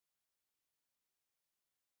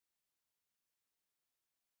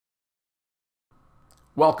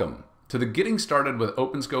Welcome to the Getting Started with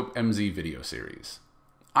OpenScope MZ video series.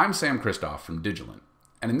 I'm Sam Christoph from Digilent,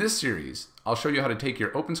 and in this series, I'll show you how to take your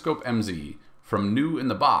OpenScope MZ from new in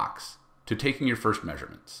the box to taking your first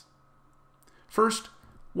measurements. First,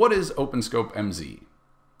 what is OpenScope MZ?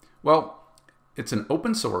 Well, it's an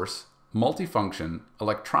open source, multifunction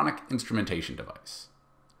electronic instrumentation device.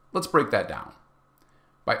 Let's break that down.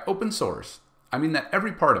 By open source, I mean that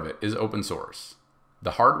every part of it is open source.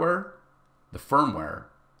 The hardware, the firmware,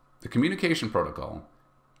 the communication protocol,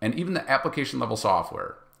 and even the application level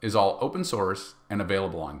software is all open source and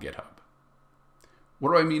available on GitHub.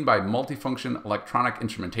 What do I mean by multifunction electronic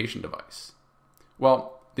instrumentation device?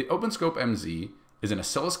 Well, the OpenScope MZ is an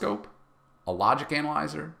oscilloscope, a logic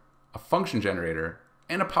analyzer, a function generator,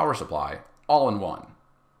 and a power supply all in one.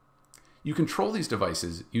 You control these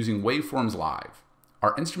devices using Waveforms Live,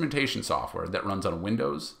 our instrumentation software that runs on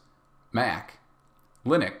Windows, Mac,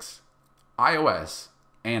 Linux, iOS,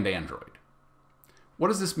 and Android. What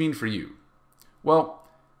does this mean for you? Well,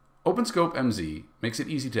 OpenScope MZ makes it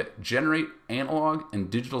easy to generate analog and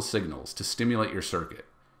digital signals to stimulate your circuit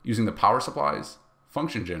using the power supplies,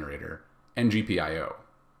 function generator, and GPIO.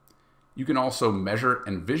 You can also measure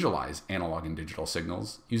and visualize analog and digital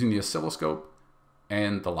signals using the oscilloscope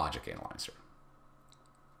and the logic analyzer.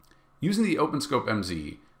 Using the OpenScope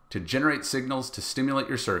MZ to generate signals to stimulate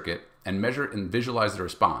your circuit and measure and visualize the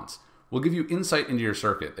response will give you insight into your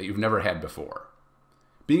circuit that you've never had before.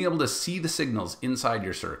 Being able to see the signals inside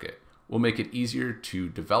your circuit will make it easier to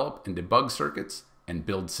develop and debug circuits and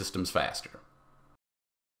build systems faster.